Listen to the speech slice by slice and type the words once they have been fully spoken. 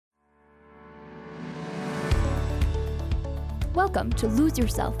Welcome to Lose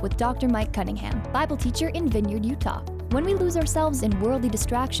Yourself with Dr. Mike Cunningham, Bible teacher in Vineyard, Utah. When we lose ourselves in worldly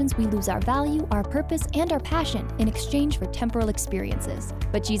distractions, we lose our value, our purpose, and our passion in exchange for temporal experiences.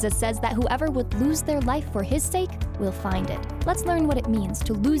 But Jesus says that whoever would lose their life for his sake will find it. Let's learn what it means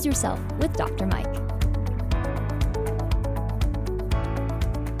to lose yourself with Dr. Mike.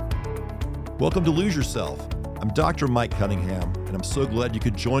 Welcome to Lose Yourself. I'm Dr. Mike Cunningham, and I'm so glad you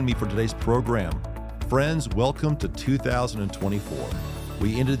could join me for today's program. Friends, welcome to 2024.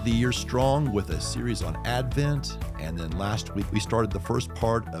 We ended the year strong with a series on Advent, and then last week we started the first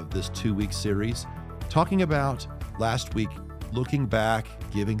part of this 2-week series, talking about last week, looking back,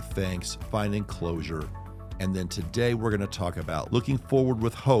 giving thanks, finding closure, and then today we're going to talk about looking forward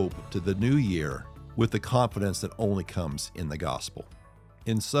with hope to the new year with the confidence that only comes in the gospel.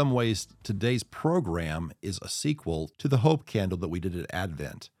 In some ways, today's program is a sequel to the Hope Candle that we did at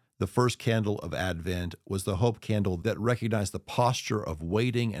Advent. The first candle of Advent was the Hope Candle that recognized the posture of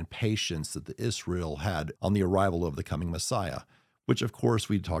waiting and patience that the Israel had on the arrival of the coming Messiah, which of course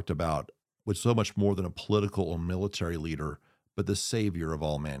we talked about was so much more than a political or military leader, but the Savior of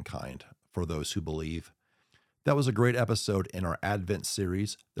all mankind for those who believe. That was a great episode in our Advent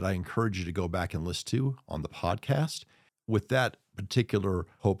series that I encourage you to go back and listen to on the podcast, with that particular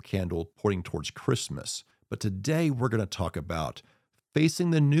Hope Candle pointing towards Christmas. But today we're going to talk about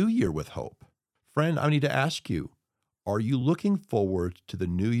facing the new year with hope. Friend, I need to ask you, are you looking forward to the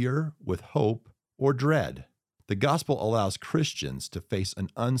new year with hope or dread? The gospel allows Christians to face an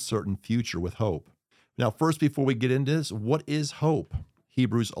uncertain future with hope. Now, first, before we get into this, what is hope?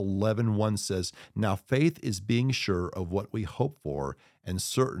 Hebrews 11:1 says, "Now faith is being sure of what we hope for and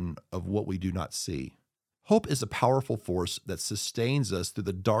certain of what we do not see." Hope is a powerful force that sustains us through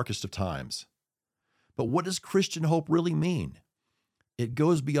the darkest of times. But what does Christian hope really mean? It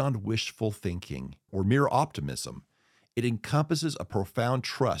goes beyond wishful thinking or mere optimism. It encompasses a profound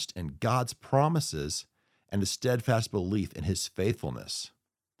trust in God's promises and a steadfast belief in His faithfulness.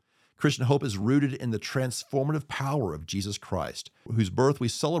 Christian hope is rooted in the transformative power of Jesus Christ, whose birth we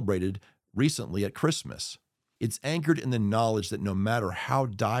celebrated recently at Christmas. It's anchored in the knowledge that no matter how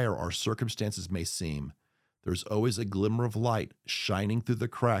dire our circumstances may seem, there's always a glimmer of light shining through the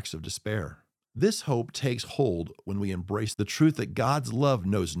cracks of despair. This hope takes hold when we embrace the truth that God's love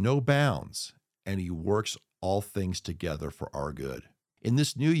knows no bounds and He works all things together for our good. In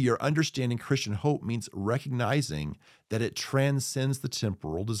this new year, understanding Christian hope means recognizing that it transcends the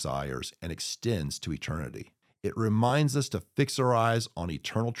temporal desires and extends to eternity. It reminds us to fix our eyes on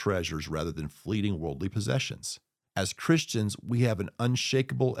eternal treasures rather than fleeting worldly possessions. As Christians, we have an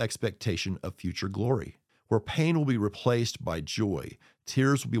unshakable expectation of future glory, where pain will be replaced by joy,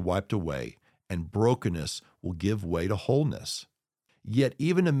 tears will be wiped away, and brokenness will give way to wholeness. Yet,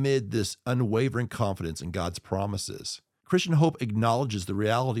 even amid this unwavering confidence in God's promises, Christian hope acknowledges the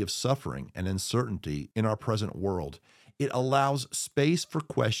reality of suffering and uncertainty in our present world. It allows space for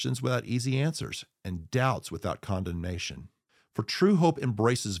questions without easy answers and doubts without condemnation. For true hope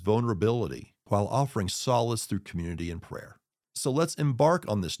embraces vulnerability while offering solace through community and prayer. So let's embark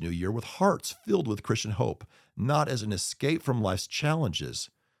on this new year with hearts filled with Christian hope, not as an escape from life's challenges,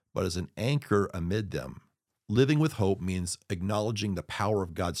 but as an anchor amid them. Living with hope means acknowledging the power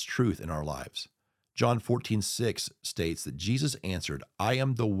of God's truth in our lives. John 14:6 states that Jesus answered, "I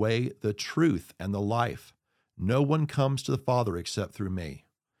am the way, the truth, and the life. No one comes to the Father except through me."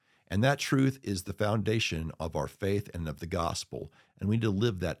 And that truth is the foundation of our faith and of the gospel, and we need to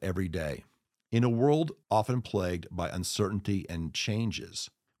live that every day. In a world often plagued by uncertainty and changes,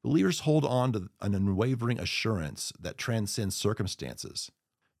 believers hold on to an unwavering assurance that transcends circumstances.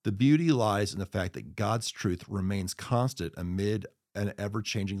 The beauty lies in the fact that God's truth remains constant amid an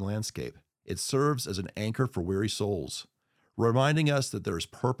ever-changing landscape. It serves as an anchor for weary souls, reminding us that there is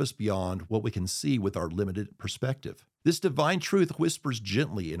purpose beyond what we can see with our limited perspective. This divine truth whispers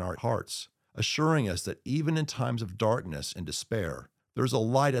gently in our hearts, assuring us that even in times of darkness and despair, there's a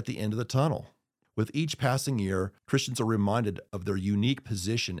light at the end of the tunnel. With each passing year, Christians are reminded of their unique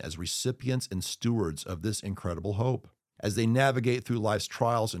position as recipients and stewards of this incredible hope. As they navigate through life's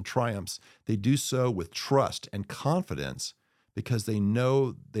trials and triumphs, they do so with trust and confidence because they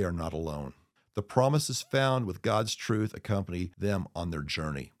know they are not alone. The promises found with God's truth accompany them on their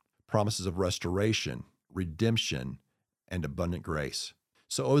journey. Promises of restoration, redemption, and abundant grace.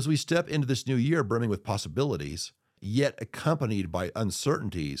 So as we step into this new year brimming with possibilities, yet accompanied by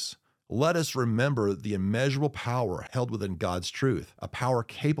uncertainties, let us remember the immeasurable power held within God's truth, a power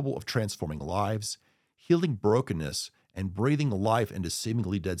capable of transforming lives, healing brokenness, and breathing life into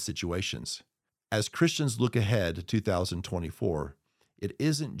seemingly dead situations. As Christians look ahead to 2024, it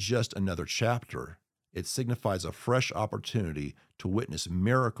isn't just another chapter, It signifies a fresh opportunity to witness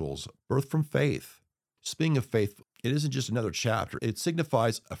miracles birthed from faith. Speaking of faith, it isn't just another chapter. It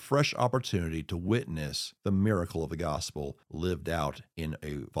signifies a fresh opportunity to witness the miracle of the gospel lived out in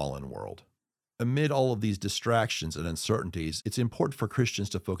a fallen world. Amid all of these distractions and uncertainties, it's important for Christians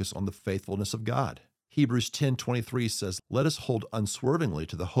to focus on the faithfulness of God. Hebrews 10:23 says, "Let us hold unswervingly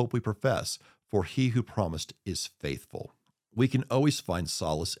to the hope we profess, for he who promised is faithful." We can always find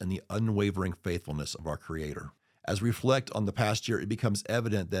solace in the unwavering faithfulness of our Creator. As we reflect on the past year, it becomes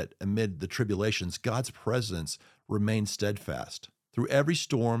evident that amid the tribulations, God's presence remained steadfast. Through every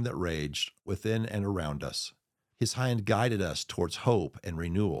storm that raged within and around us, His hand guided us towards hope and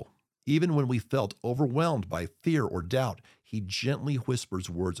renewal. Even when we felt overwhelmed by fear or doubt, He gently whispers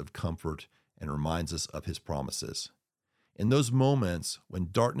words of comfort and reminds us of His promises. In those moments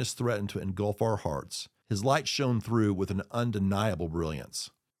when darkness threatened to engulf our hearts, His light shone through with an undeniable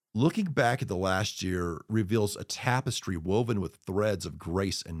brilliance. Looking back at the last year reveals a tapestry woven with threads of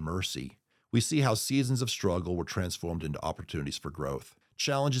grace and mercy. We see how seasons of struggle were transformed into opportunities for growth.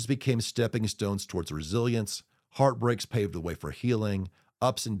 Challenges became stepping stones towards resilience. Heartbreaks paved the way for healing.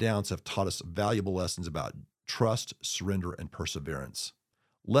 Ups and downs have taught us valuable lessons about trust, surrender, and perseverance.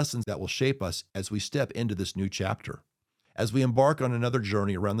 Lessons that will shape us as we step into this new chapter. As we embark on another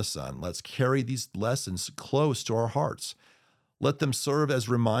journey around the sun, let's carry these lessons close to our hearts. Let them serve as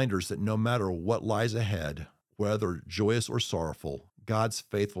reminders that no matter what lies ahead, whether joyous or sorrowful, God's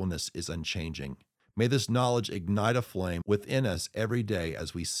faithfulness is unchanging. May this knowledge ignite a flame within us every day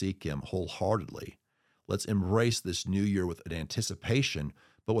as we seek Him wholeheartedly. Let's embrace this new year with an anticipation,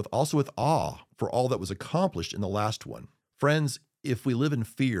 but also with awe for all that was accomplished in the last one. Friends, if we live in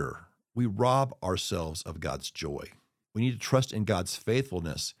fear, we rob ourselves of God's joy. We need to trust in God's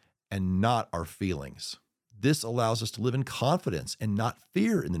faithfulness and not our feelings. This allows us to live in confidence and not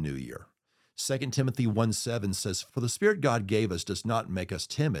fear in the new year. 2 Timothy 1:7 says, "For the Spirit God gave us does not make us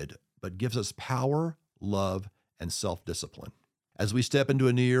timid, but gives us power, love, and self-discipline." As we step into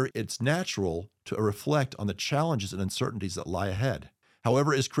a new year, it's natural to reflect on the challenges and uncertainties that lie ahead.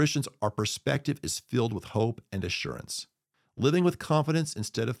 However, as Christians, our perspective is filled with hope and assurance. Living with confidence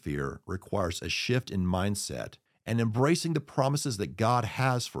instead of fear requires a shift in mindset and embracing the promises that God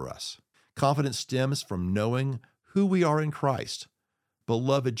has for us. Confidence stems from knowing who we are in Christ,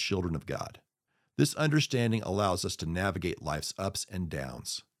 beloved children of God. This understanding allows us to navigate life's ups and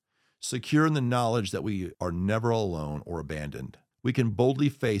downs. Secure in the knowledge that we are never alone or abandoned, we can boldly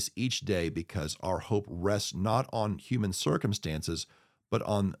face each day because our hope rests not on human circumstances, but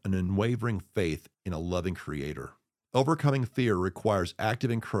on an unwavering faith in a loving Creator. Overcoming fear requires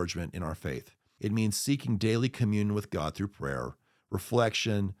active encouragement in our faith. It means seeking daily communion with God through prayer,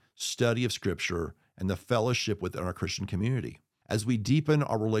 reflection, study of Scripture, and the fellowship within our Christian community. As we deepen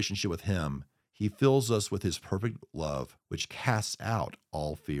our relationship with Him, He fills us with His perfect love, which casts out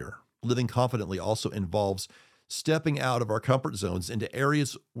all fear. Living confidently also involves stepping out of our comfort zones into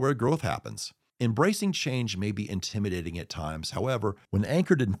areas where growth happens. Embracing change may be intimidating at times. However, when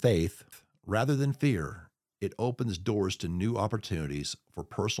anchored in faith rather than fear, it opens doors to new opportunities for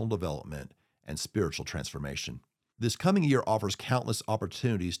personal development and spiritual transformation. This coming year offers countless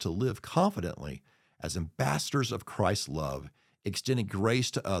opportunities to live confidently as ambassadors of Christ's love, extending grace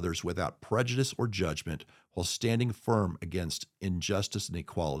to others without prejudice or judgment while standing firm against injustice,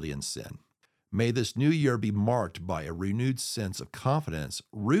 inequality, and sin. May this new year be marked by a renewed sense of confidence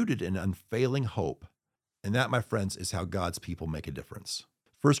rooted in unfailing hope. And that, my friends, is how God's people make a difference.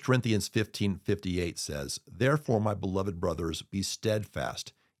 1 Corinthians 15:58 says, "Therefore, my beloved brothers, be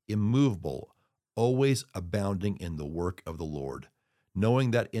steadfast, immovable, always abounding in the work of the Lord,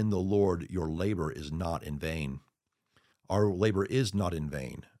 knowing that in the Lord your labor is not in vain." Our labor is not in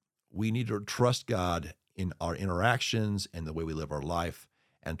vain. We need to trust God in our interactions and the way we live our life,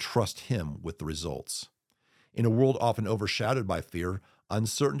 and trust Him with the results. In a world often overshadowed by fear,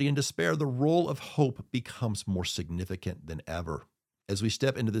 uncertainty, and despair, the role of hope becomes more significant than ever. As we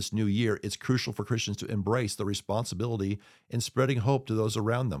step into this new year, it's crucial for Christians to embrace the responsibility in spreading hope to those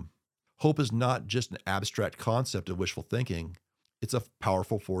around them. Hope is not just an abstract concept of wishful thinking. It's a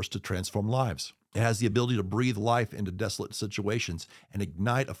powerful force to transform lives. It has the ability to breathe life into desolate situations and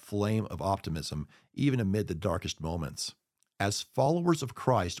ignite a flame of optimism, even amid the darkest moments. As followers of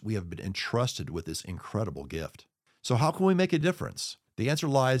Christ, we have been entrusted with this incredible gift. So how can we make a difference? The answer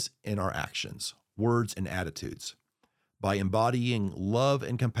lies in our actions, words, and attitudes. By embodying love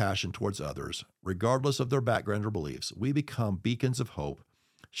and compassion towards others, regardless of their background or beliefs, we become beacons of hope,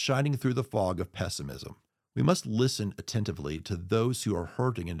 shining through the fog of pessimism. We must listen attentively to those who are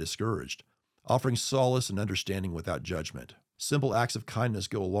hurting and discouraged, offering solace and understanding without judgment. Simple acts of kindness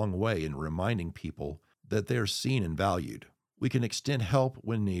go a long way in reminding people that they are seen and valued. We can extend help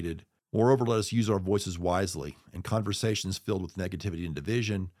when needed. Moreover, let us use our voices wisely. In conversations filled with negativity and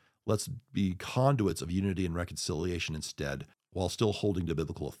division, let's be conduits of unity and reconciliation instead, while still holding to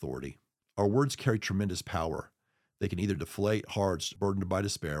biblical authority. Our words carry tremendous power. They can either deflate hearts burdened by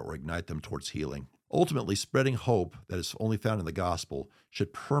despair or ignite them towards healing. Ultimately, spreading hope that is only found in the gospel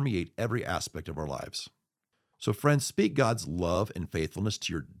should permeate every aspect of our lives. So friends, speak God's love and faithfulness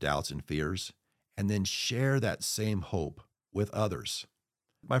to your doubts and fears, and then share that same hope with others.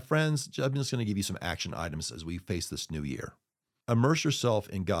 My friends, I'm just going to give you some action items as we face this new year. Immerse yourself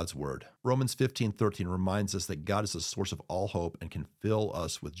in God's word. Romans 15:13 reminds us that God is the source of all hope and can fill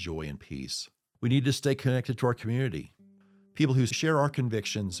us with joy and peace. We need to stay connected to our community, people who share our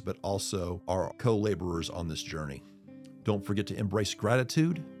convictions, but also are co-laborers on this journey. Don't forget to embrace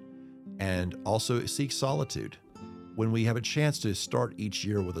gratitude and also seek solitude. When we have a chance to start each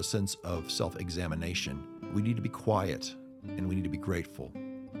year with a sense of self-examination, we need to be quiet and we need to be grateful.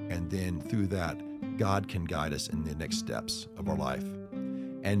 And then through that, God can guide us in the next steps of our life.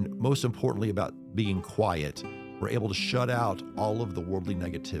 And most importantly, about being quiet, we're able to shut out all of the worldly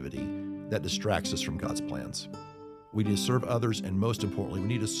negativity that distracts us from God's plans. We need to serve others, and most importantly, we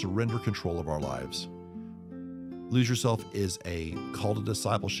need to surrender control of our lives. Lose Yourself is a call to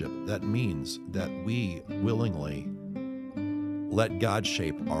discipleship. That means that we willingly let God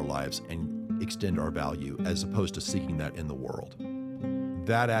shape our lives and extend our value as opposed to seeking that in the world.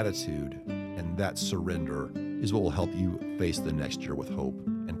 That attitude and that surrender is what will help you face the next year with hope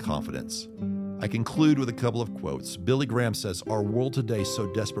and confidence. I conclude with a couple of quotes. Billy Graham says, "Our world today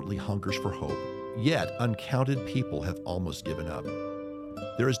so desperately hungers for hope, yet uncounted people have almost given up.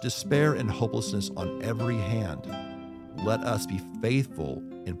 There is despair and hopelessness on every hand. Let us be faithful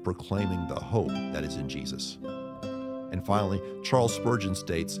in proclaiming the hope that is in Jesus." And finally, Charles Spurgeon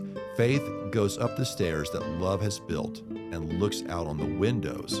states, "Faith goes up the stairs that love has built and looks out on the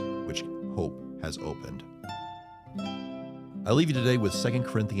windows which hope has opened." I leave you today with 2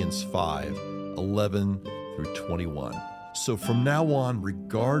 Corinthians 5:11 through 21. "So from now on,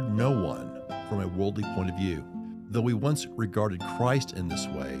 regard no one from a worldly point of view. Though we once regarded Christ in this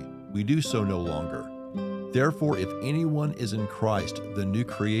way, we do so no longer. Therefore, if anyone is in Christ, the new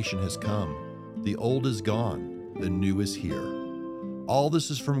creation has come. The old is gone, the new is here. All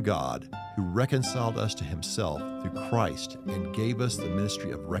this is from God, who reconciled us to himself through Christ and gave us the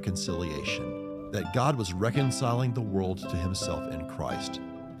ministry of reconciliation, that God was reconciling the world to himself in Christ,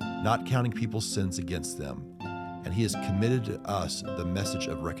 not counting people's sins against them, and he has committed to us the message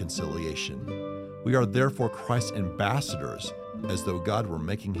of reconciliation. We are therefore Christ's ambassadors, as though God were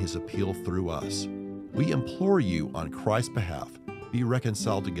making his appeal through us. We implore you on Christ's behalf, be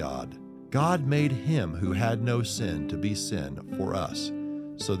reconciled to God. God made him who had no sin to be sin for us,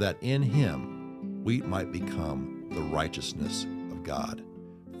 so that in him we might become the righteousness of God."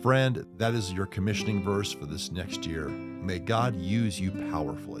 Friend, that is your commissioning verse for this next year. May God use you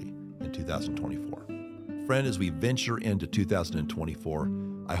powerfully in 2024. Friend, as we venture into 2024,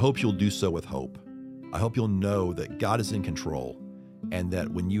 I hope you'll do so with hope. I hope you'll know that God is in control, and that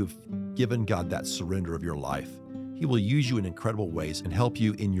when you've given God that surrender of your life, he will use you in incredible ways and help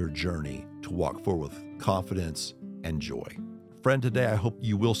you in your journey to walk forward with confidence and joy. Friend, today I hope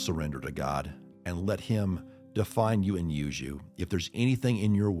you will surrender to God and let him define you and use you. If there's anything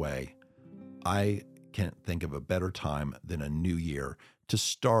in your way, I can't think of a better time than a new year to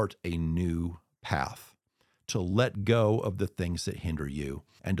start a new path, to let go of the things that hinder you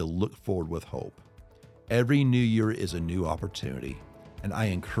and to look forward with hope. Every new year is a new opportunity, and I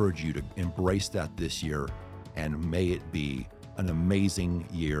encourage you to embrace that this year, and may it be an amazing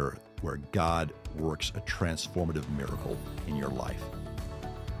year where God works a transformative miracle in your life.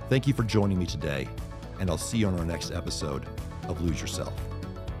 Thank you for joining me today, and I'll see you on our next episode of Lose Yourself.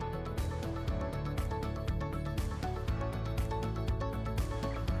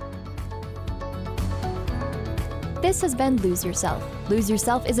 This has been Lose Yourself. Lose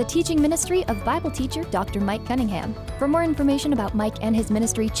Yourself is a teaching ministry of Bible teacher Dr. Mike Cunningham. For more information about Mike and his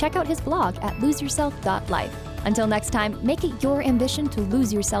ministry, check out his blog at loseyourself.life. Until next time, make it your ambition to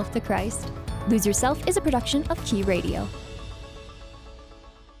lose yourself to Christ. Lose Yourself is a production of Key Radio.